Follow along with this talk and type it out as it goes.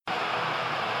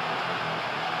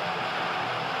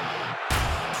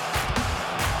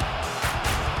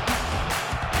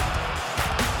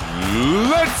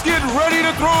Let's get ready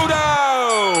to throw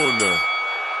down!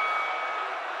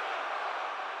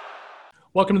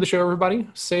 Welcome to the show, everybody.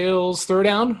 Sales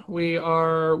Throwdown. We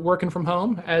are working from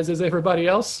home, as is everybody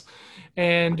else.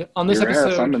 And on this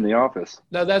episode, I'm in the office.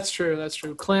 No, that's true. That's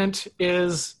true. Clint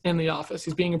is in the office.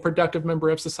 He's being a productive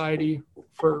member of society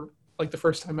for like the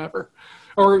first time ever,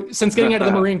 or since getting out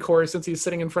of the Marine Corps, since he's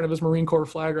sitting in front of his Marine Corps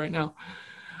flag right now.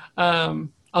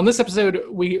 On this episode,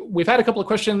 we've had a couple of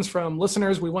questions from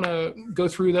listeners. We want to go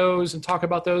through those and talk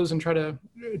about those and try to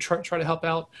help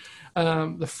out.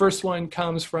 The first one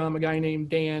comes from a guy named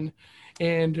Dan,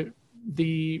 and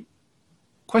the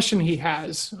question he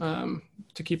has,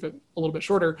 to keep it a little bit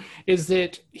shorter, is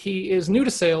that he is new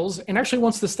to sales and actually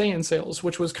wants to stay in sales,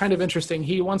 which was kind of interesting.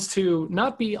 He wants to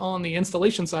not be on the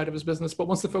installation side of his business, but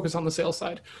wants to focus on the sales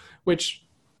side, which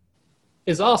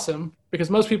is awesome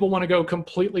because most people want to go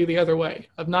completely the other way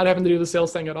of not having to do the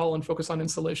sales thing at all and focus on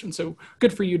installation. So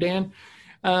good for you, Dan.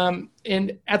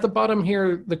 And at the bottom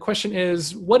here, the question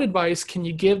is, what advice can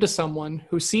you give to someone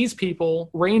who sees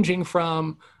people ranging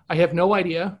from, I have no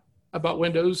idea about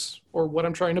Windows or what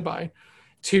I'm trying to buy,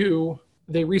 to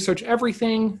they research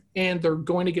everything and they're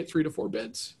going to get 3 to 4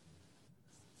 bids?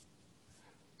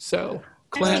 So,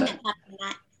 Clint.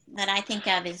 That I think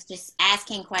of is just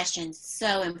asking questions.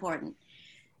 So important.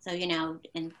 So,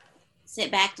 and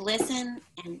sit back, listen,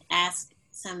 and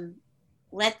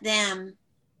let them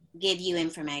give you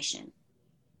information.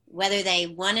 Whether they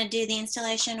want to do the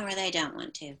installation or they don't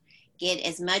want to. Get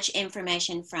as much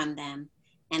information from them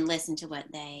and listen to what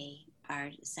they are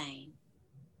saying.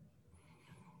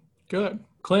 Good.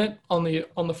 Clint, on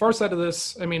the far side of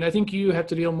this, I mean, I think you have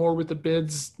to deal more with the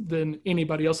bids than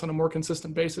anybody else on a more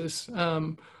consistent basis.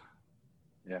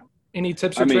 Any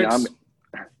tips or tricks?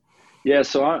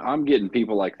 So I'm getting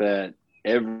people like that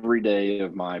every day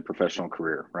of my professional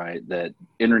career, right? That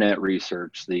internet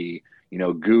research,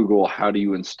 Google, how do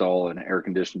you install an air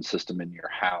conditioning system in your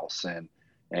house,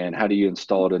 and how do you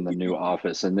install it in the new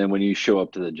office? And then when you show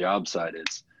up to the job site,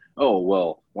 it's, oh,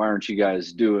 well, why aren't you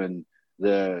guys doing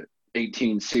the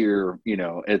 18 SEER?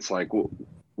 It's like, well,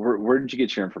 where did you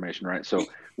get your information, right? So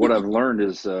what I've learned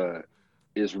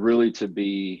is really to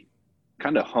be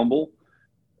kind of humble,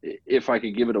 if I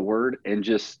could give it a word, and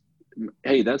just,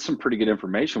 hey, that's some pretty good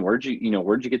information. Where'd you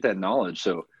get that knowledge?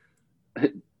 So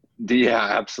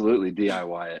absolutely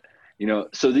DIY it.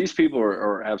 So these people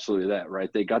are absolutely that,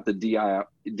 right? They got the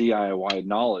DIY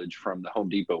knowledge from the Home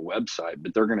Depot website,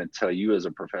 but they're going to tell you as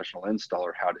a professional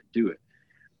installer how to do it.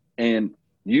 And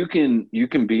you can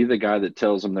be the guy that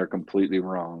tells them they're completely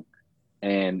wrong,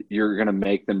 and you're going to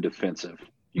make them defensive.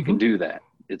 You can do that.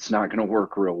 It's not going to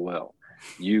work real well.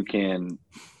 You can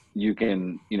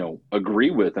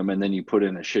agree with them, and then you put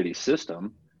in a shitty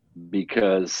system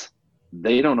because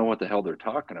they don't know what the hell they're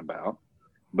talking about,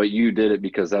 but you did it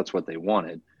because that's what they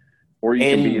wanted. Or you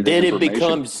can be then it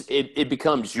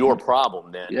becomes your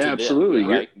problem then. Yeah, absolutely. Them,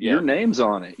 right? Your name's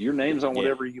on it. Your name's on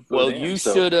whatever you put in. Well, you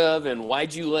should have, and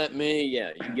why'd you let me?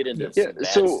 Yeah, you can get into some bad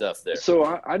stuff there.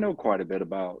 So I know quite a bit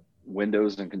about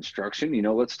Windows and construction.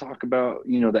 Let's talk about,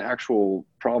 the actual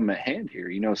problem at hand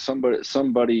here.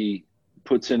 Somebody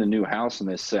puts in a new house and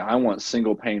they say, I want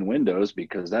single pane windows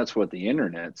because that's what the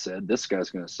internet said. This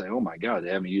guy's going to say, oh my God, they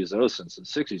haven't used those since the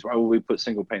 60s. Why would we put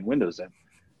single pane windows in?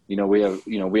 We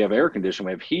have air conditioning,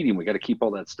 we have heating, we got to keep all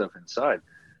that stuff inside.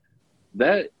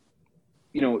 That,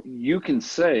 you can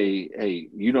say, hey,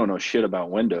 you don't know shit about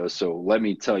Windows, so let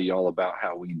me tell you all about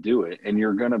how we do it. And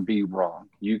you're going to be wrong.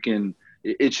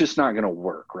 It's just not going to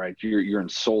work, right? You're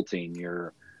insulting,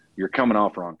 you're coming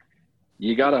off wrong.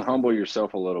 You got to humble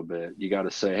yourself a little bit. You got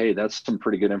to say, hey, that's some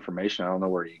pretty good information. I don't know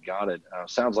where you got it.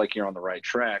 Sounds like you're on the right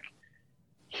track.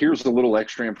 Here's a little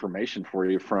extra information for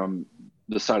you from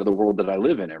the side of the world that I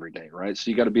live in every day, right? So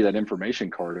you got to be that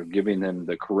information card of giving them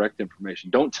the correct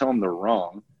information. Don't tell them they're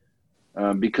wrong,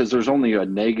 because there's only a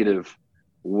negative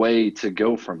way to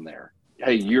go from there.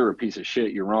 Hey, you're a piece of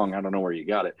shit. You're wrong. I don't know where you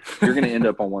got it. You're going to end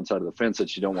up on one side of the fence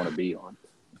that you don't want to be on.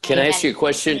 Can I ask you a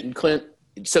question, Clint?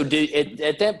 So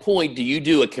at that point, do you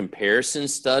do a comparison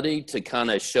study to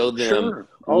kind of show them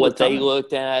what they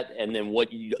looked at and then what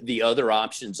the other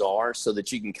options are, so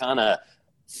that you can kind of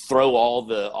throw all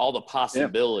the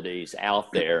possibilities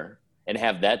out there and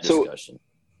have that discussion?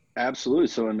 Absolutely.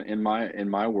 So in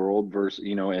my world versus,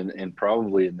 and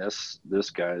probably in this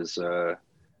guy's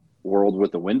world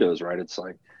with the Windows, right? It's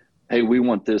like, hey, we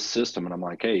want this system. And I'm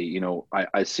like, hey,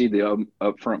 I see the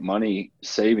upfront money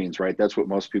savings, right? That's what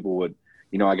most people would,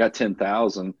 I got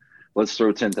 10,000, let's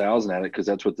throw 10,000 at it because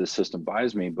that's what this system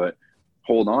buys me. But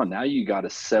hold on, now you got a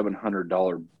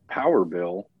 $700 power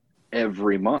bill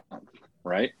every month,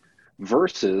 right?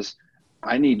 Versus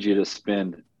I need you to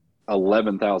spend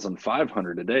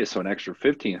 11,500 a day, so an extra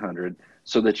 1,500,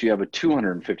 so that you have a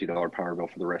 $250 power bill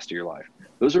for the rest of your life.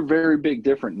 Those are very big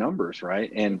different numbers,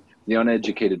 right? And the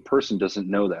uneducated person doesn't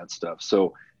know that stuff.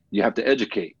 So you have to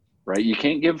educate, right? You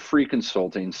can't give free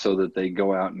consulting so that they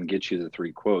go out and get you the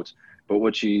 3 quotes. But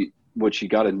what you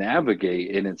got to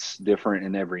navigate, and it's different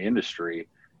in every industry,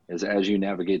 is as you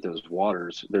navigate those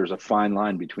waters, there's a fine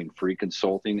line between free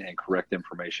consulting and correct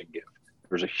information give.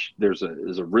 There's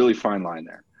a really fine line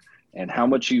there, and how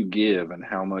much you give and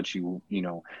how much you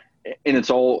know, and it's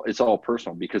all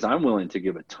personal, because I'm willing to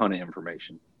give a ton of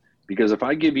information, because if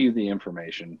I give you the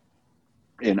information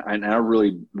and I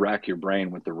really rack your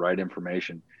brain with the right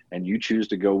information and you choose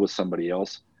to go with somebody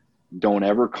else, don't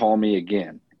ever call me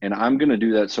again. And I'm going to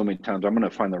do that so many times. I'm going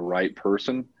to find the right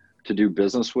person to do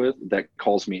business with that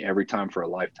calls me every time for a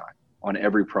lifetime on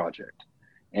every project.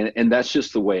 And that's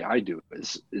just the way I do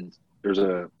it. There's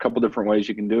a couple different ways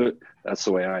you can do it. That's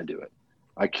the way I do it.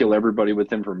 I kill everybody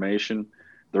with information,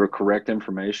 the correct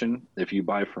information. If you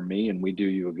buy from me and we do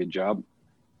you a good job,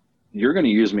 you're going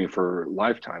to use me for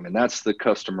lifetime. And that's the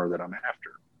customer that I'm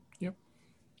after. Yep.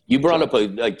 You brought up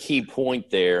a key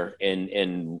point there,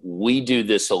 and we do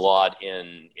this a lot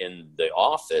in the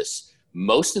office.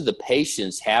 Most of the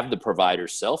patients have the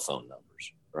provider's cell phone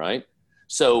numbers, right?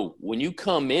 So when you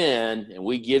come in and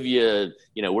we give you,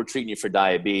 we're treating you for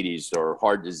diabetes or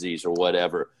heart disease or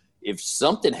whatever, if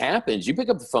something happens, you pick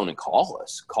up the phone and call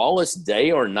us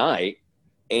day or night.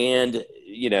 And,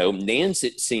 Nan's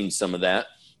seen some of that.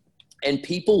 And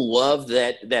people love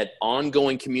that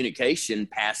ongoing communication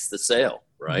past the sale,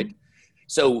 right? Mm-hmm.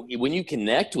 So when you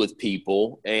connect with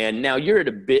people, and now you're at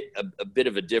a bit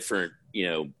of a different,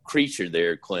 creature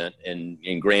there, Clint,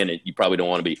 and granted, you probably don't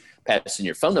want to be passing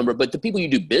your phone number, but the people you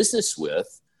do business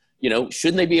with,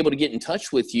 shouldn't they be able to get in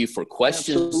touch with you for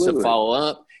questions Absolutely. To follow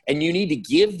up? And you need to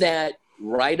give that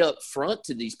right up front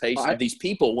to these patients, these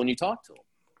people when you talk to them.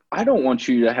 I don't want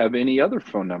you to have any other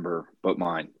phone number but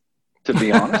mine, to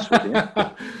be honest with you.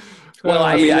 Well,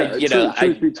 I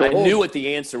knew what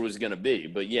the answer was going to be,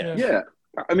 but yeah. Yeah.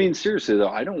 I mean, seriously though,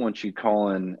 I don't want you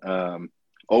calling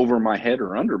over my head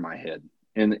or under my head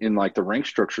in like the rank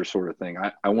structure sort of thing.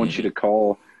 I want you to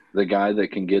call the guy that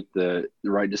can get the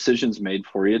right decisions made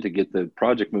for you to get the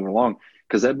project moving along,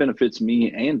 because that benefits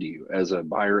me and you as a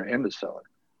buyer and a seller.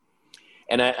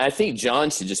 And I think John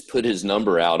should just put his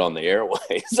number out on the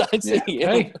airways.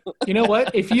 Hey, you know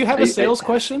what? If you have a sales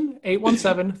question,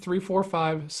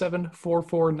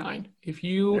 817-345-7449. If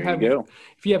you have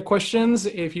questions,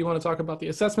 if you want to talk about the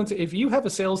assessments, if you have a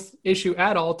sales issue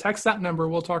at all, text that number.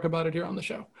 We'll talk about it here on the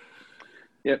show.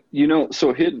 Yeah.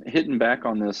 So hitting back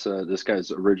on this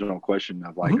guy's original question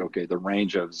of like, okay, the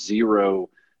range of zero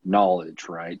knowledge,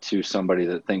 right, to somebody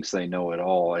that thinks they know it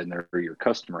all and they're your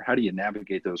customer. How do you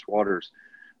navigate those waters?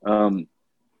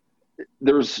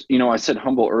 There's, I said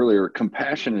humble earlier.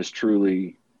 Compassion is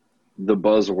truly the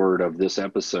buzzword of this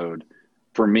episode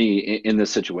for me in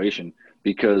this situation,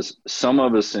 because some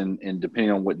of us, and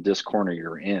depending on what disc corner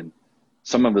you're in,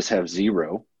 some of us have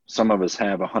 0, some of us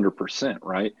have 100%,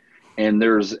 right? And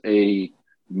there's a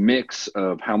mix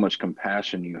of how much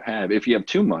compassion you have. If you have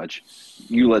too much,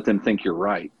 you let them think you're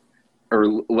right,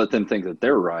 or let them think that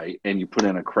they're right, and you put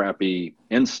in a crappy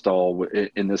install,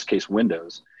 in this case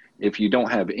Windows. If you don't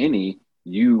have any,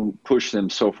 you push them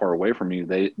so far away from you,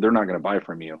 they're not going to buy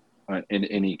from you in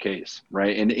any case,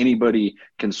 right? And anybody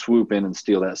can swoop in and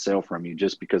steal that sale from you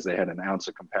just because they had an ounce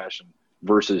of compassion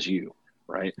versus you,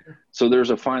 right? So there's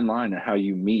a fine line of how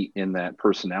you meet in that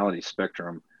personality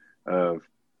spectrum of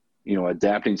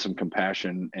adapting some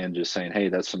compassion and just saying, hey,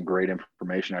 that's some great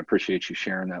information. I appreciate you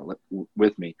sharing that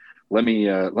with me. Let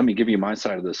me give you my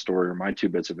side of the story, or my 2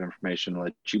 bits of information,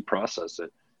 let you process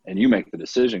it and you make the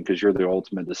decision, because you're the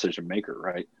ultimate decision maker,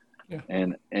 right? Yeah.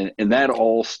 And that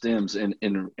all stems and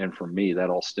for me,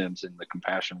 that all stems in the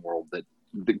compassion world, that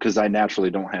because I naturally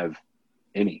don't have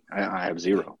any, I have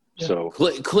 0. Yeah. So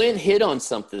Clint hit on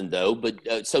something though,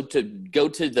 but so to go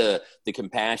to the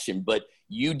compassion, but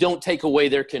you don't take away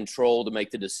their control to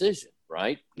make the decision,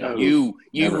 right? No, you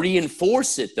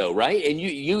reinforce it though, right? And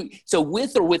you so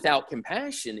with or without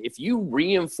compassion, if you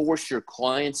reinforce your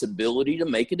client's ability to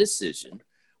make a decision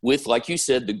with, like you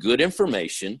said, the good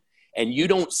information, and you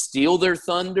don't steal their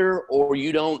thunder, or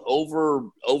you don't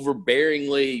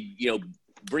overbearingly,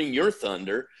 bring your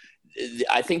thunder,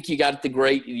 I think you got the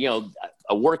great,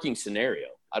 a working scenario.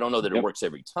 I don't know that it works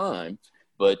every time,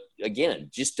 but again,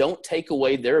 just don't take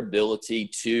away their ability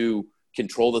to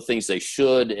control the things they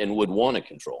should and would want to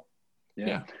control.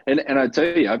 Yeah. And I tell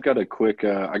you, I got a quick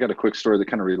story that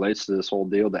kind of relates to this whole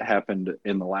deal that happened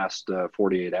in the last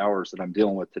 48 hours that I'm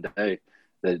dealing with today.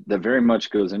 that very much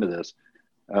goes into this.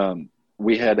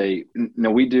 We had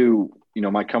we do,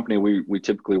 my company, we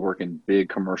typically work in big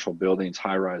commercial buildings,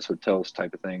 high-rise hotels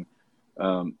type of thing.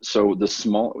 So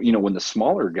when the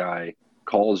smaller guy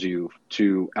calls you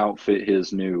to outfit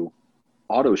his new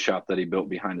auto shop that he built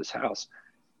behind his house,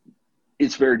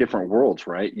 it's very different worlds,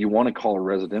 right? You want to call a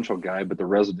residential guy, but the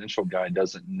residential guy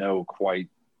doesn't know quite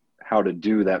how to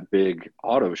do that big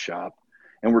auto shop.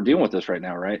 And we're dealing with this right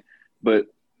now, right? But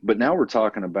now we're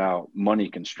talking about money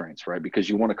constraints, right? Because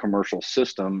you want a commercial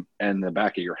system in the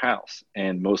back of your house,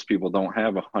 and most people don't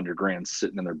have $100,000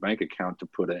 sitting in their bank account to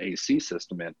put an AC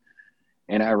system in.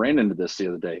 And I ran into this the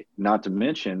other day. Not to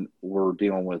mention, we're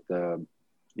dealing with,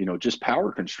 just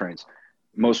power constraints.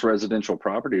 Most residential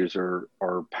properties are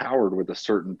powered with a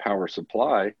certain power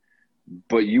supply,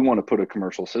 but you want to put a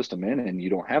commercial system in and you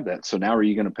don't have that. So now are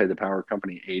you going to pay the power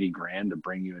company $80,000 to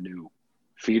bring you a new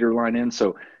feeder line in?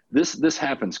 So this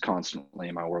happens constantly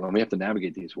in my world, and we have to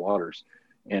navigate these waters.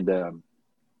 And,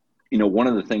 one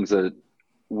of the things that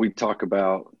we talk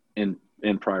about in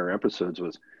prior episodes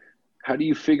was, how do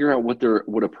you figure out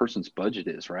what a person's budget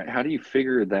is, right? How do you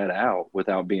figure that out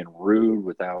without being rude,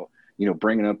 without,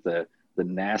 bringing up the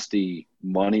nasty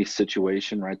money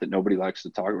situation, right? That nobody likes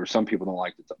to talk, or some people don't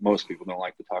like to, most people don't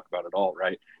like to talk about at all,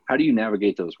 right? How do you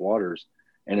navigate those waters?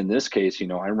 And in this case,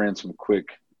 I ran some quick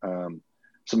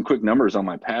numbers on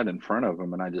my pad in front of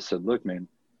him. And I just said, look, man,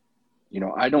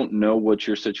 I don't know what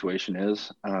your situation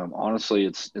is. Honestly,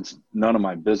 it's none of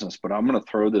my business, but I'm going to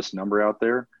throw this number out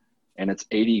there, and it's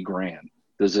 $80,000.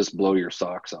 Does this blow your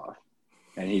socks off?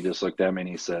 And he just looked at me and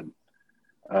he said,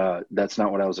 that's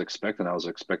not what I was expecting. I was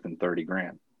expecting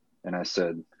 $30,000. And I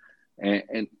said,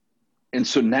 and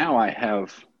so now I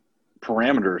have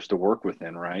parameters to work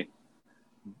within, right?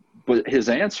 But his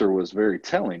answer was very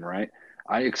telling, right?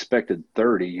 I expected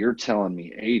 30, you're telling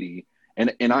me 80.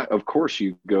 And I, of course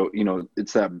you go,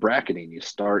 it's that bracketing. You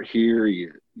start here,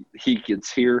 he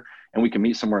gets here, and we can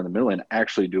meet somewhere in the middle and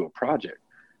actually do a project.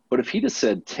 But if he just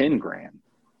said 10 grand,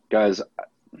 guys,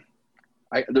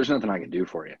 there's nothing I can do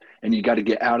for you. And you got to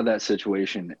get out of that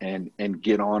situation and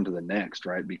get on to the next,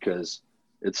 right? Because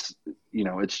it's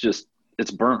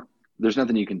burnt. There's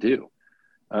nothing you can do.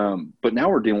 But now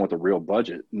we're dealing with a real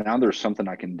budget. Now there's something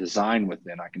I can design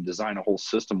within. I can design a whole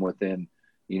system within,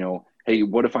 hey,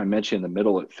 what if I met you in the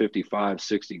middle at 55,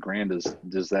 60 grand?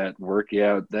 Does that work?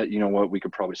 Yeah, we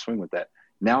could probably swing with that.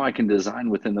 Now I can design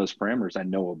within those parameters. I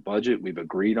know a budget. We've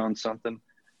agreed on something.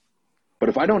 But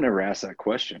if I don't ever ask that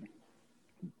question,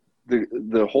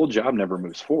 the whole job never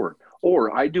moves forward.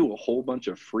 Or I do a whole bunch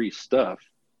of free stuff,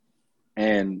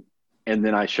 and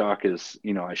then I shock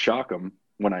them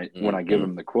when I give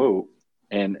them the quote,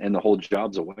 and the whole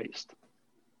job's a waste.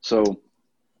 So,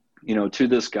 to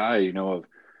this guy,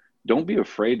 don't be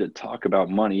afraid to talk about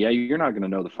money. Yeah, you're not going to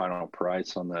know the final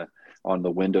price on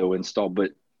the window install,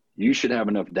 but you should have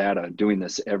enough data doing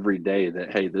this every day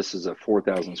that, hey, this is a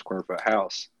 4,000 square foot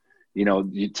house.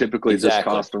 You typically This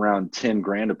cost around 10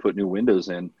 grand to put new windows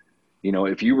in.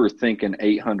 If you were thinking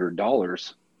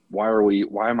 $800,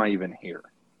 why am I even here?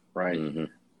 Right.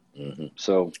 Mm-hmm. Mm-hmm.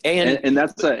 So, and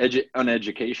that's an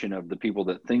education of the people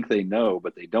that think they know,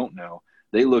 but they don't know.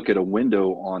 They look at a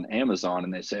window on Amazon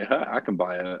and they say, I can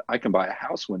buy a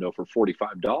house window for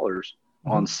 $45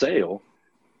 on sale.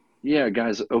 Yeah,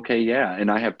 guys. Okay. Yeah.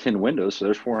 And I have 10 windows. So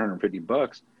there's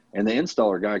 $450. And the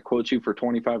installer guy quotes you for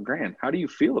 25 grand. How do you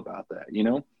feel about that?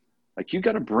 Like, you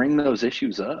got to bring those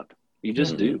issues up. You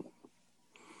just do.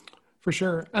 For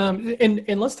sure.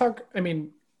 And let's talk,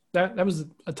 that was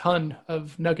a ton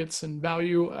of nuggets and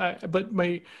value. But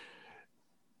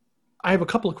I have a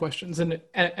couple of questions and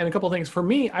a couple of things. For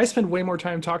me, I spend way more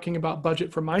time talking about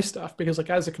budget for my stuff because,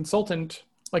 like, as a consultant,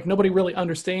 like, nobody really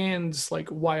understands like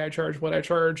why I charge what I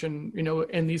charge and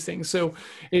and these things. So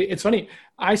it's funny.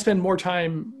 I spend more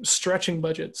time stretching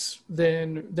budgets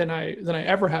than I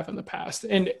ever have in the past.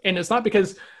 And it's not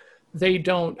because they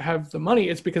don't have the money.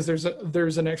 It's because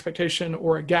there's an expectation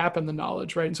or a gap in the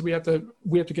knowledge, right? And so we have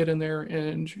to get in there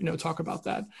and talk about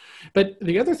that. But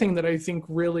the other thing that I think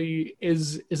really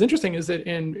is interesting is that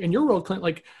in your world, Clint,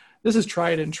 like, this is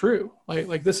tried and true.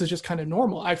 Like this is just kind of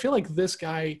normal. I feel like this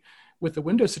guy with the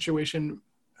window situation,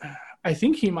 I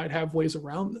think he might have ways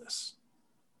around this,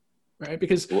 right?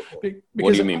 Because what do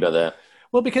you mean by that?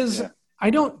 Well, because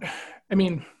I don't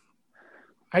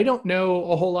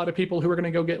know a whole lot of people who are going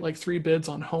to go get like 3 bids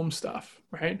on home stuff,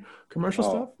 right? Commercial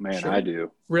stuff. Man, sure. I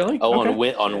do. Really? Oh,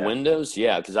 okay. on Windows,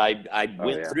 yeah, because I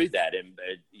went through that, and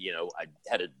I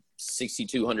had a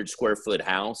 6,200 square foot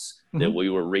house that we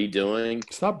were redoing.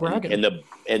 Stop bragging.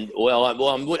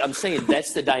 I'm saying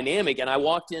that's the dynamic. And I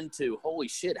walked into, holy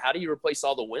shit, how do you replace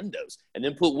all the windows and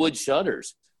then put wood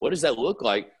shutters? What does that look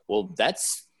like? Well,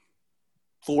 that's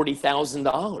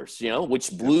 $40,000,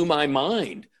 which blew my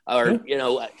mind.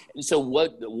 And so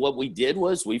what we did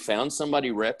was we found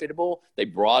somebody reputable. They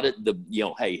brought it,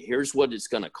 hey, here's what it's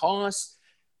going to cost.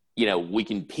 We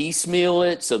can piecemeal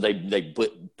it. So they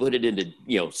put it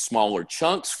into, smaller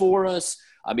chunks for us.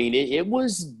 I mean, it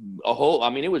was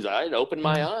it opened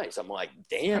my eyes. I'm like,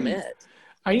 damn it.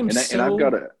 And I've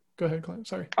got go ahead, Clint.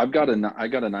 Sorry. I got a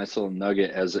nice little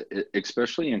nugget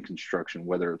especially in construction,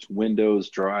 whether it's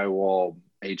windows, drywall,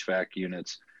 HVAC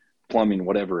units, plumbing,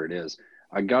 whatever it is.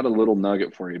 I got a little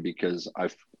nugget for you because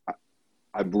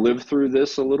I've lived through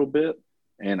this a little bit,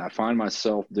 and I find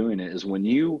myself doing it is when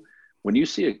you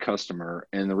see a customer,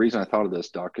 and the reason I thought of this,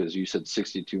 Doc, is you said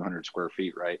 6,200 square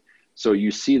feet, right? So you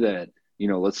see that,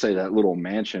 let's say that little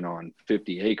mansion on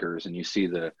 50 acres, and you see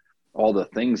all the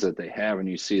things that they have, and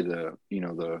you see the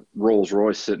Rolls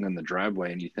Royce sitting in the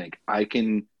driveway, and you think, I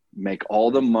can make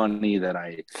all the money that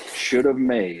I should have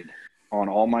made on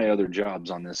all my other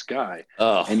jobs on this guy.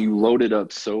 And you load it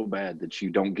up so bad that you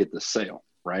don't get the sale,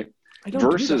 right?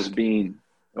 Versus being,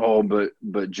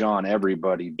 but John,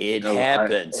 everybody, it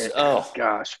happens.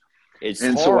 Gosh. It's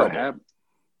horrible.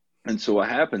 So what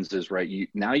happens is, right,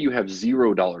 now you have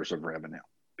 $0 of revenue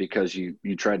because you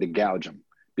tried to gouge them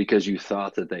because you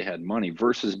thought that they had money,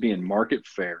 versus being market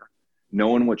fair,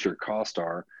 knowing what your costs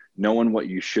are, knowing what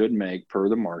you should make per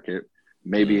the market.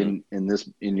 Maybe in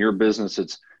your business,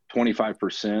 it's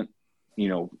 25%,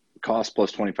 cost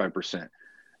plus 25%.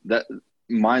 That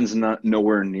mine's not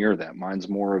nowhere near that. Mine's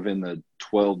more of in the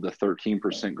 12 to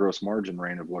 13% gross margin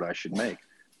range of what I should make.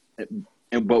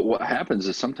 But what happens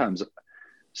is sometimes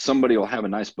somebody will have a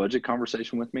nice budget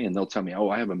conversation with me, and they'll tell me,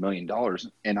 I have $1 million,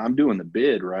 and I'm doing the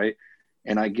bid, right?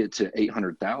 And I get to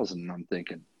 800,000, and I'm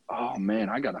thinking, oh man,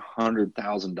 I got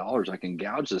 $100,000 I can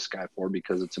gouge this guy for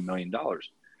because it's $1 million.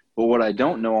 But what I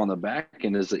don't know on the back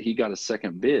end is that he got a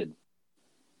second bid.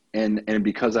 And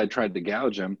because I tried to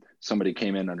gouge him, somebody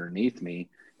came in underneath me,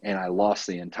 and I lost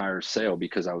the entire sale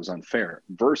because I was unfair,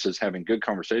 versus having good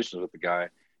conversations with the guy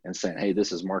and saying, hey,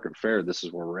 this is market fair. This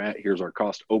is where we're at. Here's our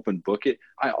cost. Open book it.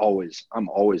 I'm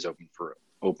always open for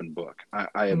open book.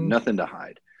 I have nothing to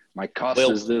hide. My cost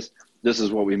is this. This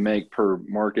is what we make per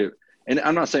market. And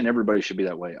I'm not saying everybody should be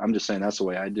that way. I'm just saying that's the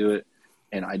way I do it.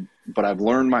 But I've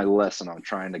learned my lesson on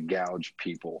trying to gouge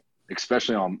people,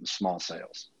 especially on small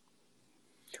sales.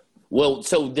 Well,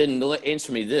 so then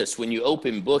answer me this. When you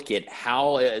open book it,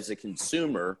 how as a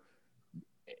consumer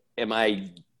am I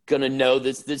going to know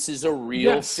this is a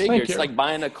real figure? It's like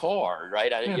buying a car,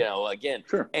 right? Again.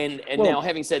 Sure. And now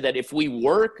having said that, if we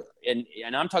work, and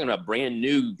I'm talking about brand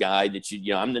new guy that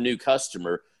I'm the new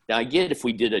customer. Now I get if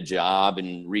we did a job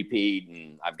and repeat,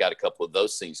 and I've got a couple of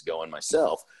those things going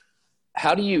myself.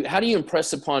 How do you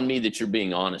impress upon me that you're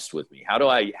being honest with me? How do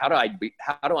I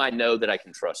know that I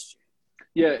can trust you?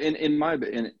 Yeah,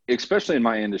 in especially in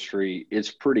my industry, it's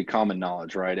pretty common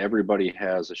knowledge, right? Everybody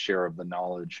has a share of the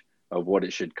knowledge of what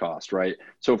it should cost, right?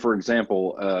 So, for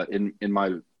example, in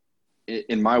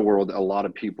my world, a lot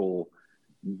of people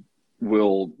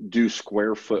will do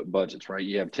square foot budgets, right?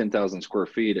 You have 10,000 square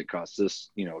feet. It costs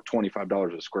this,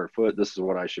 $25 a square foot. This is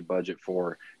what I should budget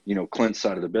for, Clint's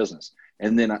side of the business.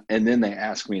 And then they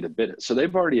ask me to bid it. So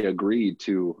they've already agreed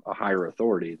to a higher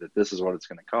authority that this is what it's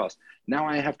going to cost. Now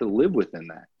I have to live within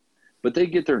that, but they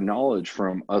get their knowledge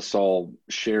from us all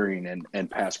sharing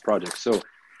and past projects. So,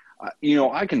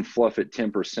 I can fluff it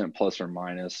 10% plus or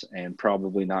minus and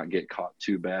probably not get caught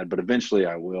too bad, but eventually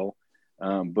I will.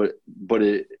 But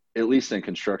at least in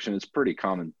construction, it's pretty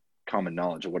common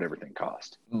knowledge of what everything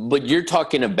costs. But you're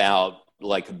talking about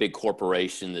like a big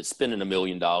corporation that's spending $1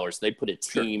 million. They put a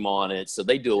team on it, so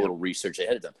they do a little research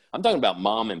ahead of time. I'm talking about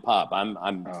mom and pop. I'm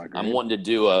wanting to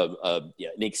do an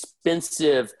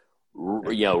expensive,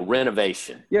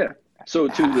 renovation. Yeah. So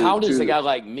how does a guy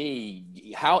like me?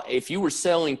 If you were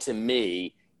selling to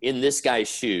me in this guy's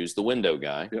shoes, the window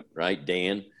guy, right,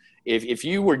 Dan? If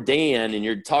you were Dan and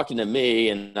you're talking to me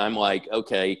and I'm like,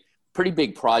 okay, pretty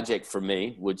big project for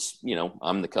me, which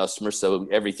I'm the customer, so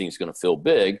everything's going to feel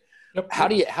big. Yep. How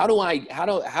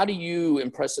do you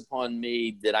impress upon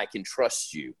me that I can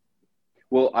trust you?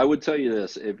 Well, I would tell you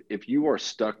this: if you are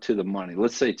stuck to the money,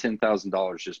 let's say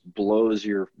 $10,000 just blows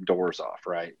your doors off,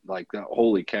 right? Like,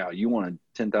 holy cow, you wanted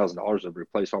 $10,000 to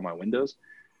replace all my windows.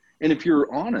 And if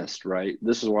you're honest, right,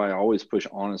 this is why I always push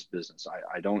honest business.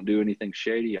 I don't do anything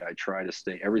shady. I try to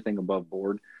stay everything above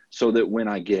board so that when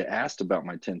I get asked about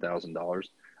my $10,000,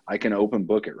 I can open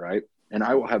book it, right? And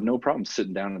I will have no problem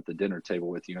sitting down at the dinner table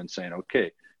with you and saying,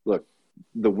 okay, look,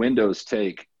 the windows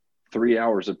take 3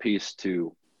 hours a piece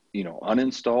to,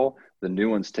 uninstall. The new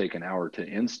ones take an hour to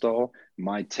install.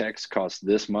 My techs cost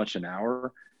this much an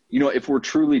hour. If we're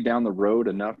truly down the road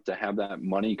enough to have that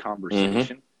money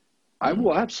conversation, I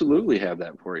will absolutely have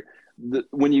that for you.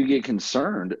 When you get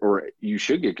concerned, or you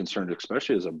should get concerned,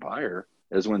 especially as a buyer,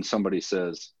 is when somebody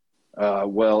says,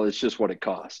 well, it's just what it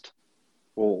cost.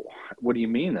 Well, what do you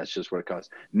mean that's just what it costs?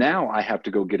 Now I have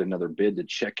to go get another bid to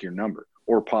check your number,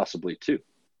 or possibly two.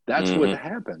 That's what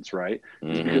happens, right?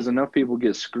 It's because enough people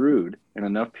get screwed and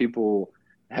enough people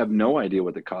have no idea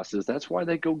what the cost is. That's why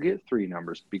they go get three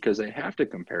numbers, because they have to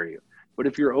compare you. But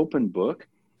if you're open book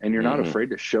and you're not afraid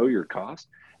to show your cost,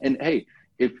 and hey,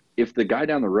 if the guy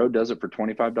down the road does it for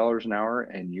 $25 an hour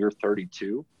and you're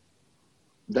 32,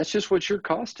 that's just what your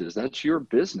cost is. That's your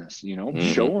business,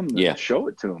 show them, show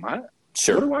it to them. What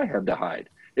do I have to hide?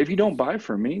 If you don't buy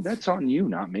from me, that's on you,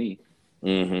 not me.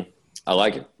 I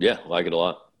like it. Yeah, I like it a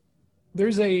lot.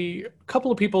 There's a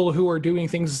couple of people who are doing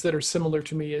things that are similar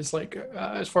to me, as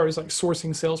as far as like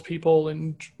sourcing salespeople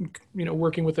and,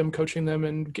 working with them, coaching them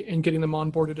and getting them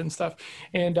onboarded and stuff.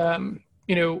 And,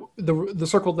 the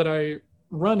circle that I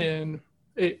run in,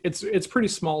 it's pretty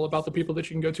small about the people that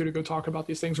you can go to talk about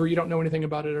these things where you don't know anything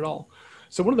about it at all.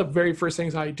 So one of the very first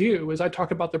things I do is I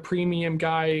talk about the premium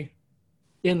guy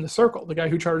in the circle, the guy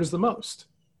who charges the most,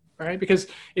 right? Because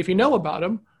if you know about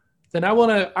him, then I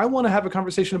want to have a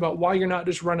conversation about why you're not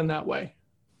just running that way,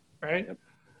 right?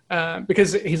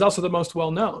 Because he's also the most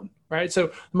well-known, right? So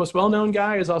the most well-known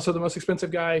guy is also the most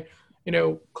expensive guy.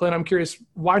 Clint, I'm curious,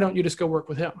 why don't you just go work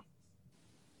with him,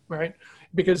 right?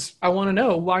 Because I want to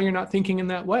know why you're not thinking in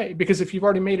that way. Because if you've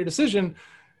already made a decision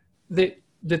that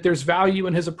there's value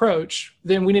in his approach,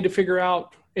 then we need to figure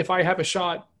out if I have a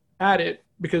shot at it,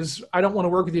 because I don't want to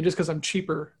work with you just because I'm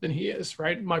cheaper than he is,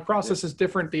 right? My process is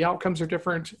different. The outcomes are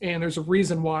different. And there's a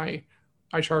reason why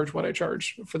I charge what I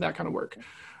charge for that kind of work.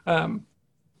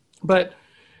 But,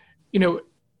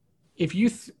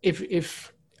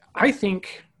 if I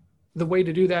think the way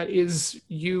to do that is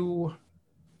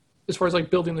as far as like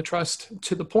building the trust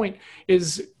to the point,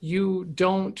 is you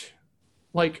don't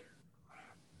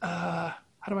how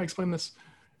do I explain this?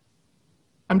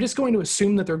 I'm just going to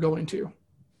assume that they're going to.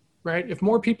 Right? If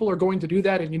more people are going to do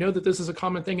that and that this is a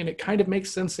common thing and it kind of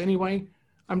makes sense anyway,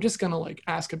 I'm just going to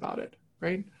ask about it.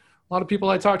 Right? A lot of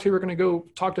people I talk to are going to go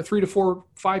talk to 3 to 4,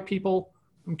 5 people.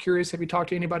 I'm curious. Have you talked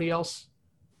to anybody else?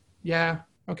 Yeah.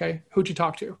 Okay. Who'd you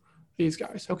talk to? These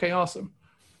guys. Okay. Awesome.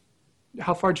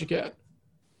 How far'd you get?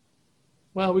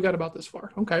 Well, we got about this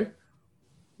far. Okay.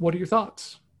 What are your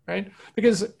thoughts? Right?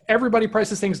 Because everybody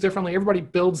prices things differently. Everybody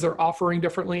builds their offering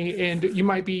differently. And you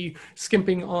might be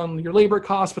skimping on your labor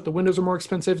costs, but the windows are more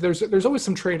expensive. There's always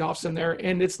some trade-offs in there,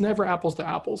 and it's never apples to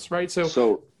apples, right? So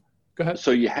go ahead.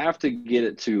 So you have to get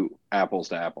it to apples.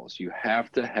 You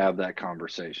have to have that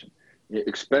conversation,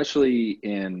 especially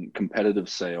in competitive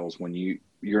sales when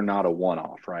you're not a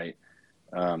one-off, right?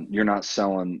 You're not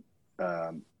selling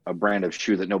a brand of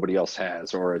shoe that nobody else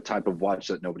has, or a type of watch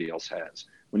that nobody else has.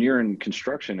 When you're in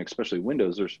construction, especially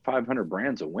windows, there's 500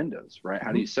 brands of windows, right?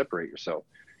 How do you separate yourself?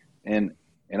 And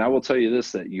I will tell you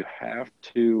this, that you have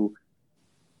to,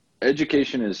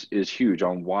 education is huge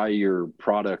on why your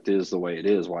product is the way it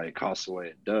is, why it costs the way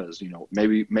it does.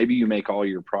 Maybe you make all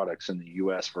your products in the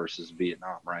US versus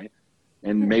Vietnam, right?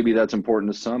 And maybe that's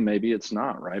important to some, maybe it's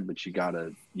not, right? But you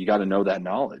gotta know that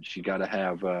knowledge. You gotta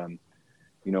have,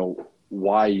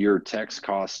 why your techs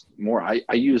cost more.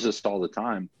 I use this all the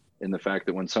time, in the fact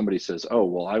that when somebody says, oh,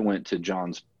 well, I went to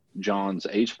John's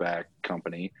HVAC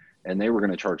company and they were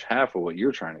going to charge half of what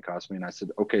you're trying to cost me. And I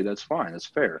said, okay, that's fine. That's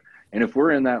fair. And if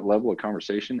we're in that level of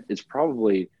conversation, it's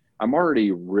probably, I'm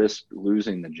already risk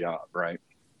losing the job, right?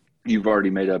 You've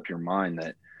already made up your mind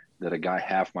that a guy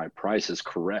half my price is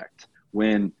correct.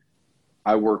 When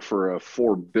I work for a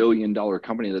 $4 billion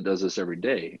company that does this every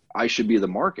day, I should be the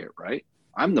market, right?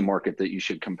 I'm the market that you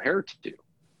should compare to.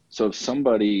 So if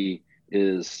somebody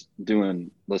is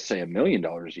doing, let's say, $1 million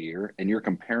a year, and you're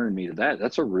comparing me to that,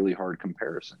 that's a really hard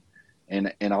comparison.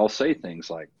 And I'll say things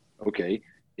like, okay,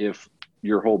 if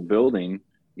your whole building,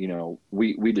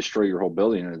 we destroy your whole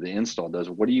building and the install does,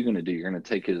 what are you going to do? You're going to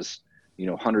take his,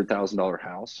 $100,000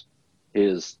 house,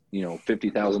 his,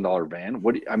 $50,000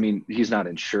 van. He's not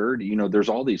insured. There's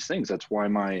all these things. That's why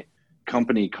my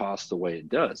company costs the way it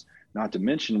does. Not to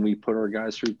mention, we put our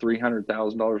guys through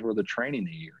 $300,000 worth of training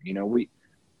a year.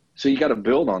 So you got to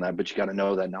build on that, but you got to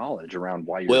know that knowledge around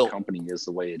why your company is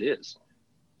the way it is.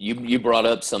 You brought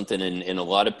up something, and a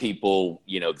lot of people,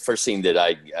 the first thing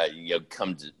that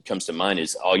comes to mind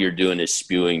is all you're doing is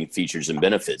spewing features and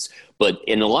benefits.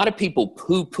 And a lot of people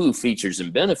poo-poo features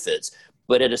and benefits.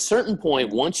 But at a certain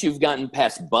point, once you've gotten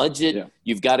past budget,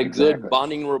 you've got a good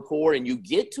bonding rapport, and you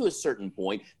get to a certain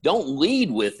point, don't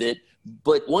lead with it.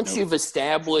 But once you've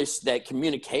established that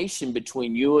communication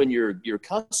between you and your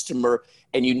customer,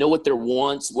 and you know what their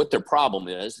wants, what their problem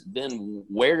is, then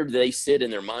where do they sit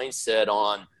in their mindset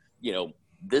on,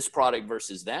 this product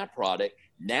versus that product?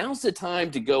 Now's the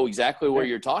time to go exactly where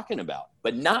you're talking about,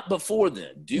 but not before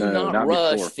then. Do not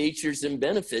rush features and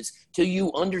benefits till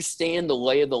you understand the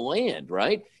lay of the land,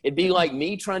 right? It'd be like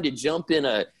me trying to jump in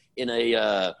a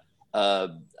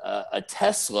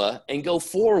Tesla and go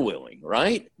four-wheeling,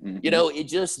 right?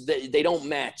 Mm-hmm. They don't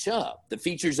match up. The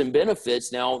features and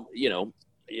benefits now,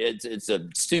 it's a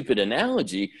stupid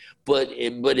analogy, but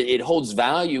it holds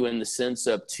value in the sense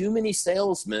of too many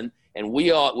salesmen, and we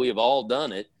have all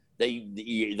done it.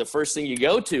 The first thing you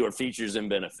go to are features and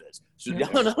benefits. So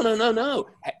no.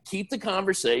 Keep the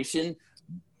conversation,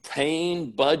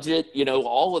 pain, budget,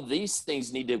 all of these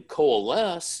things need to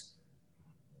coalesce.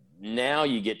 Now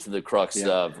you get to the crux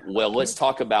of, let's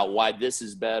talk about why this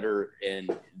is better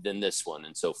than this one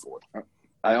and so forth.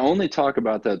 I only talk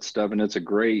about that stuff, and it's a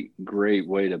great, great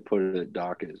way to put it,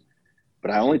 Doc, but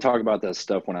I only talk about that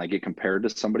stuff when I get compared to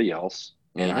somebody else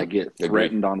and I get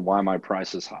threatened on why my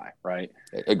price is high, right?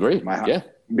 Agree.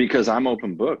 Because I'm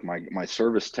open book. My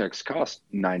service techs cost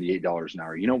 $98 an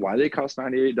hour. You know why they cost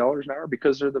 $98 an hour?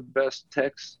 Because they're the best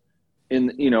techs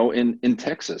in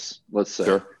Texas, let's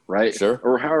say, right? Sure.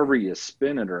 Or however you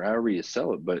spin it or however you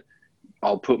sell it. But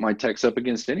I'll put my techs up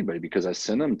against anybody because I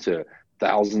send them to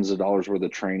thousands of dollars worth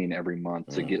of training every month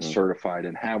to get certified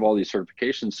and have all these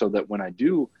certifications so that when I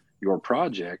do your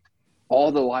project,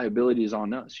 all the liability is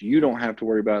on us. You don't have to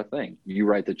worry about a thing. You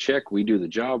write the check, we do the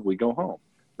job, we go home,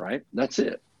 right? That's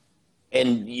it.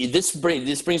 And this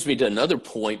brings me to another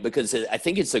point, because I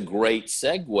think it's a great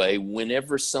segue.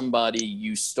 Whenever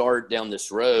you start down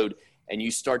this road and you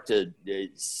start to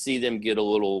see them get a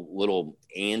little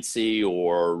antsy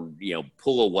or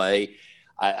pull away,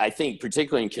 I think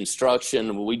particularly in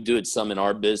construction, we do it some in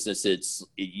our business. It's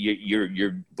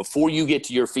you're before you get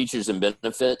to your features and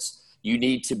benefits, you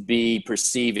need to be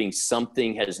perceiving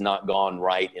something has not gone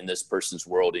right in this person's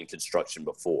world in construction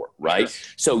before, right?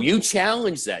 Sure. So you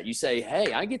challenge that. You say,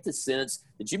 hey, I get the sense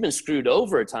that you've been screwed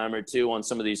over a time or two on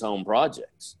some of these home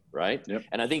projects, right? Yep.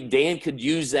 And I think Dan could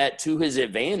use that to his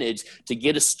advantage to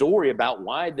get a story about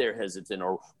why they're hesitant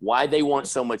or why they want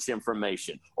so much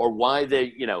information or why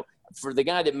they, for the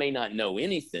guy that may not know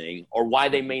anything or why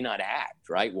they may not act,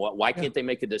 right? Why can't they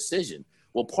make a decision?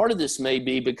 Well, part of this may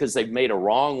be because they've made a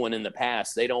wrong one in the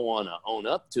past. They don't want to own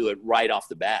up to it right off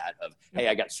the bat of, hey,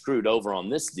 I got screwed over on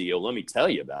this deal. Let me tell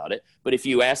you about it. But if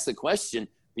you ask the question,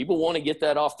 people want to get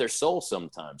that off their soul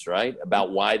sometimes, right?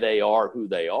 About why they are who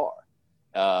they are.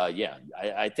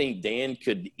 I think Dan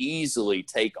could easily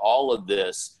take all of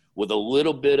this with a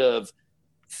little bit of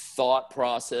thought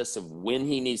process of when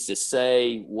he needs to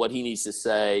say what he needs to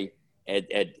say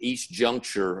at each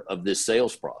juncture of this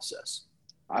sales process.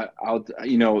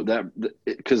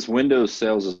 Because Windows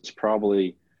sales is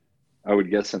probably, I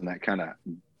would guess, in that kind of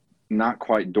not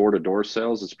quite door-to-door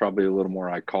sales. It's probably a little more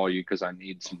I call you because I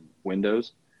need some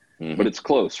windows, but it's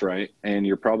close, right? And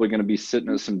you're probably going to be sitting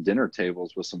at some dinner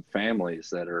tables with some families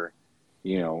that are,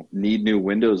 need new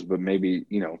windows, but maybe,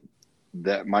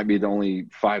 that might be the only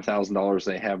 $5,000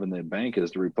 they have in the bank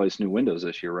is to replace new windows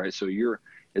this year, right? So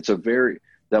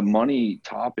the money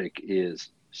topic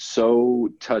is so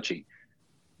touchy.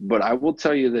 But I will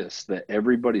tell you this, that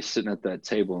everybody sitting at that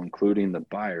table, including the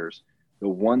buyers, the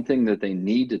one thing that they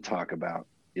need to talk about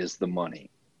is the money,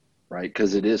 right?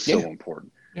 Because it is so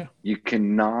important. Yeah. You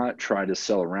cannot try to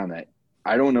sell around that.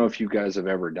 I don't know if you guys have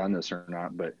ever done this or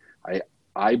not, but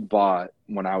I bought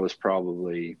when I was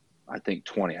probably, I think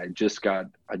 20. I just got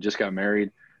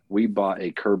married. We bought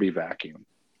a Kirby vacuum.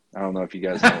 I don't know if you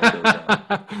guys know what those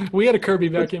are. We had a Kirby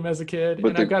vacuum as a kid,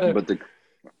 and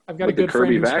I've got a good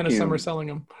friend who spent a summer selling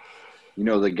them.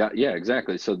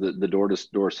 Exactly. So the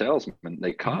door-to-door salesman,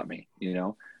 they caught me,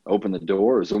 open the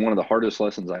door. It was one of the hardest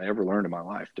lessons I ever learned in my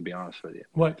life, to be honest with you.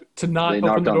 What, to not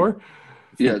open the door?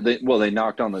 Yeah. They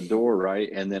knocked on the door, right?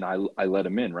 And then I let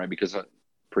him in, right? Because I'm a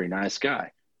pretty nice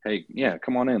guy. Hey, yeah,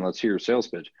 come on in. Let's hear your sales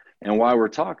pitch. And while we're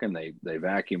talking, they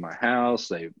vacuum my house.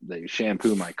 They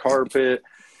shampoo my carpet.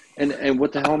 And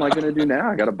what the hell am I going to do now?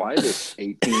 I got to buy this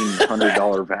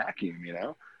 $1,800 vacuum,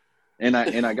 And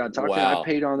I got talking. Wow.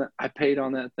 I paid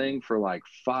on that thing for like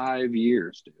 5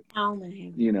 years, dude. Oh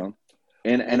man.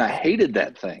 And I hated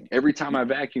that thing. Every time I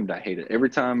vacuumed, I hated it. Every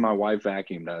time my wife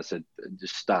vacuumed, I said,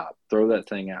 just stop, throw that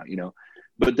thing out,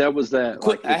 But that was that.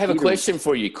 Like, I have a question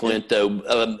for you, Clint,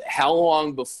 though. How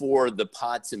long before the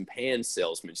pots and pan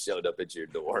salesman showed up at your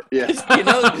door? Yeah.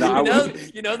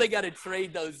 They got to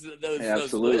trade those absolutely.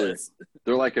 Those lists.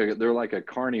 They're like a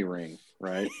carny ring,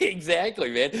 right? Exactly,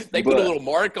 man. They put a little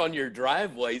mark on your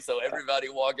driveway so everybody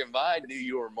walking by knew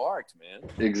you were marked, man.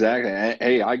 Exactly.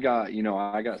 Hey, I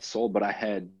got sold, but I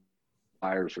had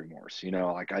buyer's remorse.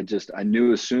 I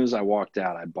knew as soon as I walked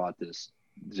out, I bought this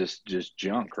just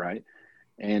junk, right?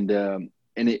 And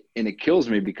it kills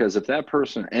me because if that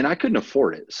person, and I couldn't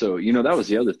afford it. So, that was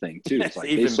the other thing too. It's like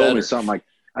they sold me something like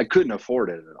I couldn't afford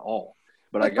it at all,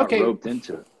 but I got roped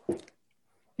into it.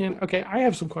 And I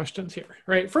have some questions here,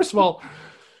 right? First of all,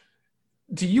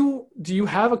 do you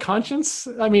have a conscience?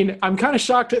 I mean, I'm kind of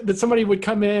shocked that somebody would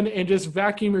come in and just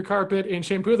vacuum your carpet and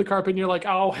shampoo the carpet and you're like,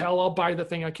 oh hell, I'll buy the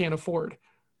thing I can't afford.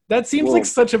 That seems like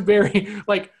such a very,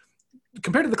 like,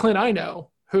 compared to the Clint I know,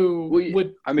 who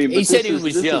would. I mean, he said he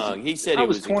was young. He said he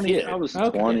was 20. A kid. I was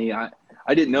 20. I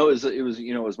didn't know it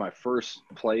was my first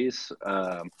place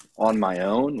on my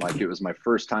own. Like, it was my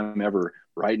first time ever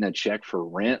writing a check for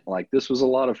rent. Like, this was a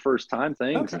lot of first time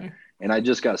things. Okay. And I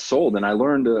just got sold, and I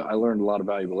learned a lot of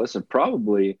valuable lessons.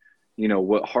 Probably,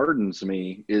 what hardens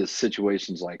me is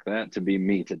situations like that to be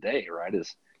me today, right?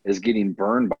 Is getting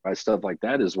burned by stuff like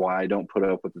that is why I don't put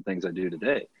up with the things I do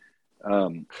today.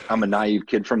 I'm a naive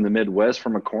kid from the Midwest,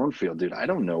 from a cornfield, dude. I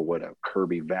don't know what a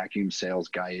Kirby vacuum sales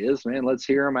guy is, man. Let's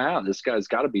hear him out. This guy's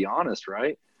got to be honest,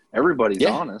 right? Everybody's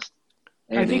honest.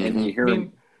 And I think you hear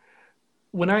him.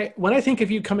 When I think of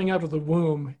you coming out of the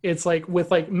womb, it's like with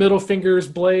like middle fingers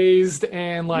blazed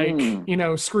and like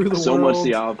screw the so world. Much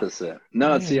the opposite.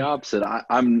 No, it's the opposite.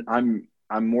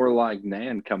 I'm more like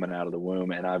Nan coming out of the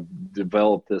womb, and I've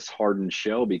developed this hardened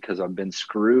shell because I've been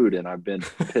screwed and I've been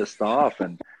pissed off.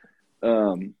 And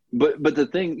but the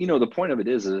thing, the point of it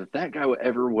is if that guy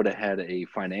would have had a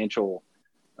financial,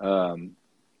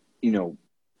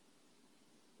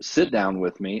 sit down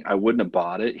with me, I wouldn't have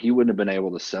bought it. He wouldn't have been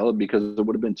able to sell it because it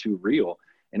would have been too real.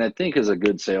 And I think as a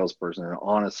good salesperson, an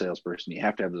honest salesperson, you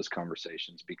have to have those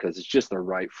conversations because it's just the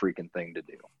right freaking thing to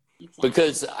do.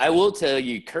 Because I will tell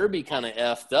you, Kirby kind of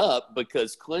effed up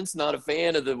because Clint's not a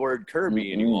fan of the word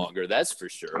Kirby any longer. That's for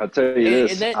sure. I'll tell you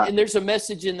this. And there's a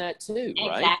message in that too,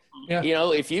 right?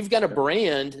 Yeah. If you've got a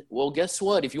brand, well, guess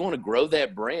what? If you want to grow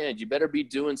that brand, you better be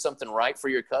doing something right for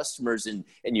your customers and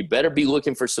you better be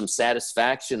looking for some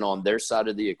satisfaction on their side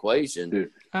of the equation. Dude,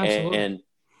 absolutely. And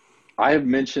I have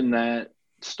mentioned that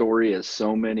story at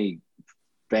so many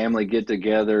family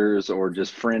get-togethers or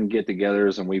just friend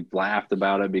get-togethers, and we've laughed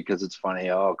about it because it's funny.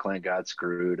 Oh, Clint got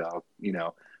screwed. Oh,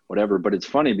 whatever. But it's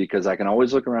funny because I can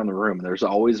always look around the room and there's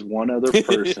always one other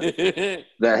person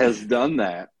that has done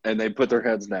that, and they put their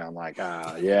heads down like,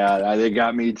 yeah, they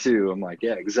got me too. I'm like,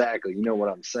 yeah, exactly. You know what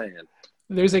I'm saying?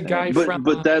 There's a guy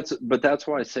but that's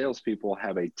why salespeople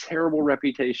have a terrible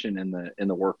reputation in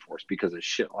the workforce because of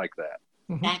shit like that.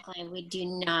 Exactly. We do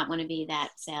not want to be that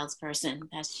salesperson.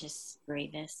 That's just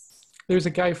grievous. There's a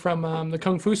guy from the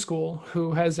Kung Fu school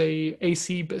who has a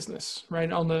AC business, right,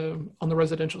 on the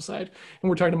residential side. And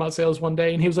we're talking about sales one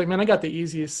day, and he was like, man, I got the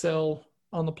easiest sell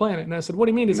on the planet. And I said, what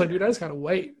do you mean? He's like, dude, I just got to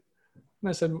wait. And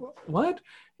I said, what?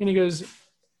 And he goes,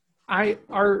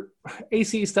 our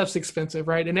AC stuff's expensive,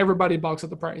 right? And everybody balks at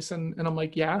the price. And I'm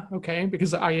like, yeah, okay.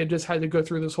 Because I had just had to go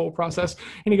through this whole process.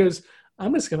 And he goes,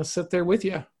 I'm just going to sit there with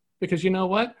you. Because you know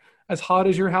what? As hot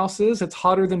as your house is, it's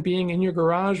hotter than being in your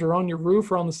garage or on your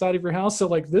roof or on the side of your house. So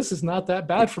like, this is not that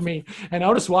bad for me. And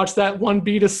I'll just watch that one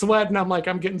bead of sweat and I'm like,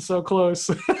 I'm getting so close.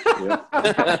 Yeah.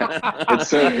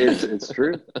 It's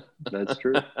true. That's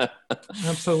true.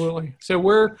 Absolutely. So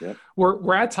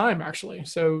we're at time actually.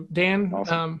 So Dan,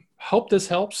 awesome. Hope this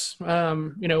helps.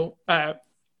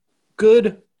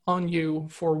 Good on you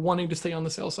for wanting to stay on the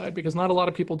sales side because not a lot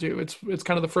of people do. It's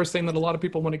kind of the first thing that a lot of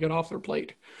people want to get off their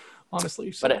plate,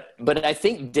 honestly. So. But I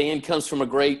think Dan comes from a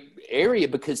great area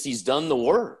because he's done the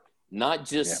work, not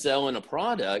just selling a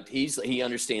product. He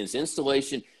understands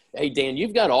installation. Hey, Dan,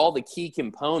 you've got all the key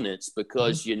components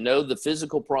because you know the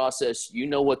physical process, you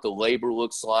know what the labor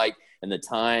looks like and the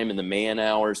time and the man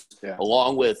hours,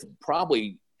 along with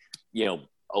probably,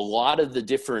 a lot of the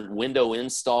different window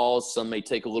installs. Some may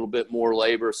take a little bit more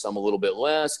labor, some a little bit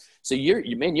less. So you're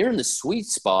in the sweet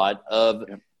spot of,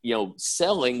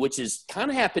 selling, which has kind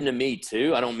of happened to me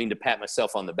too. I don't mean to pat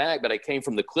myself on the back, but I came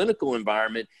from the clinical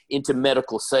environment into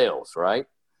medical sales, right?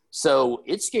 So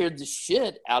it scared the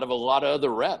shit out of a lot of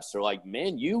other reps. They're like,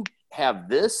 man, you have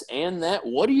this and that.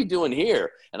 What are you doing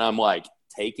here? And I'm like,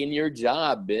 taking your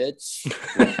job, bitch.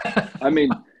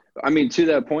 I mean, to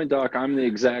that point, Doc, I'm the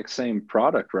exact same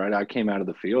product, right? I came out of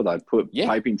the field. I put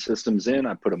piping systems in.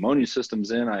 I put ammonia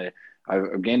systems in. I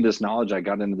gained this knowledge. I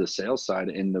got into the sales side.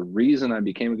 And the reason I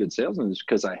became a good salesman is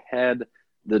because I had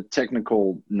the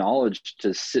technical knowledge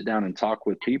to sit down and talk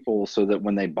with people so that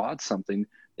when they bought something,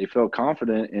 they felt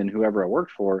confident in whoever I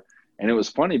worked for. And it was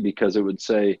funny because it would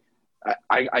say,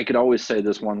 I could always say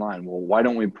this one line, well, why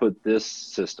don't we put this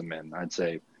system in? I'd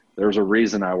say, there's a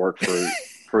reason I work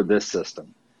for this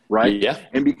system. Right. Yeah.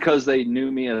 And because they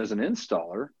knew me as an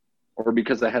installer, or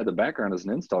because I had the background as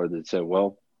an installer, that said,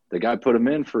 well, the guy put him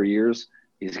in for years.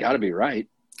 He's got to be right.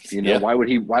 You know, why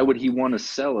would he want to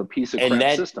sell a piece of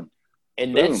crap system?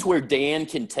 And Boom. that's where Dan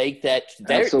can take that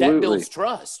builds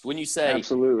trust. When you say,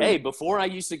 Absolutely. hey, before I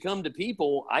used to come to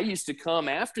people, I used to come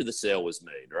after the sale was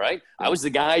made, right? I was the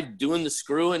guy doing the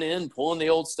screwing in, pulling the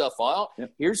old stuff out.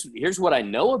 Yep. Here's what I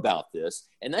know about this.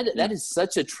 And that is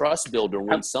such a trust builder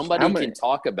when somebody can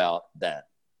talk about that.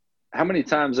 How many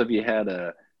times have you had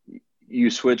you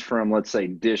switch from, let's say,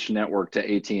 Dish Network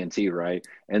to AT&T, right?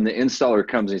 And the installer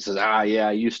comes and he says, yeah,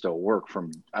 I used to work for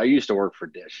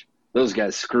Dish. Those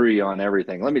guys screw you on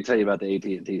everything. Let me tell you about the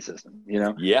AT&T system, you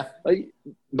know? Yeah.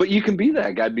 But you can be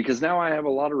that guy, because now I have a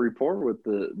lot of rapport with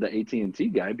the AT&T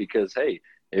guy, because, hey,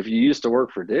 if you used to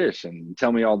work for Dish and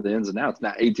tell me all the ins and outs,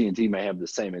 now AT&T may have the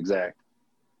same exact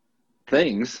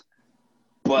things,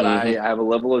 but I have a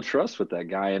level of trust with that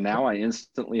guy, and now I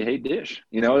instantly hate Dish.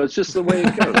 You know, it's just the way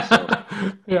it goes. So,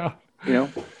 yeah. You know,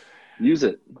 use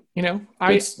it. You know,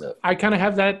 I kind of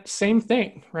have that same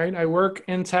thing, right? I work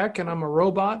in tech and I'm a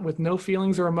robot with no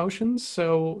feelings or emotions.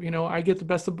 So, you know, I get the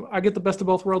best of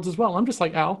both worlds as well. I'm just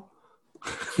like Al.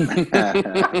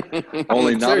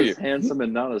 Only not as handsome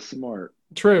and not as smart.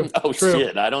 True. Oh, true.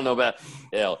 Shit. I don't know about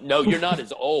no, you're not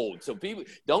as old. So people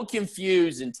don't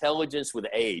confuse intelligence with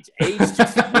age. Age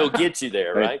just will get you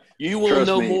there, right? You will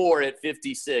know more at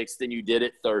 56 than you did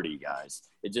at 30, guys.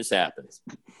 It just happens,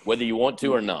 whether you want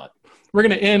to or not. We're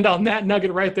going to end on that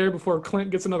nugget right there before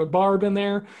Clint gets another barb in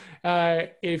there.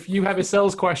 If you have a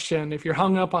sales question, if you're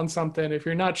hung up on something, if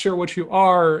you're not sure what you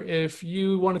are, if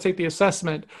you want to take the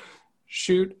assessment,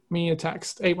 shoot me a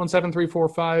text,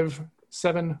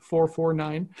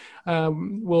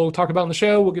 817-345-7449. We'll talk about it on the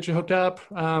show. We'll get you hooked up.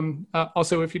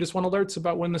 Also, if you just want alerts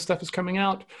about when this stuff is coming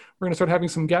out, we're going to start having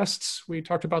some guests. We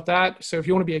talked about that. So if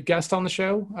you want to be a guest on the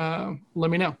show, let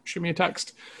me know. Shoot me a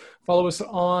text. Follow us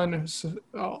on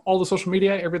all the social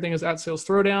media. Everything is at Sales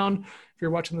Throwdown. If you're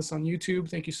watching this on YouTube,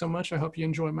 thank you so much. I hope you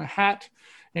enjoy my hat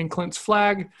and Clint's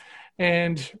flag.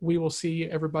 And we will see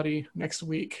everybody next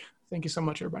week. Thank you so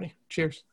much, everybody. Cheers.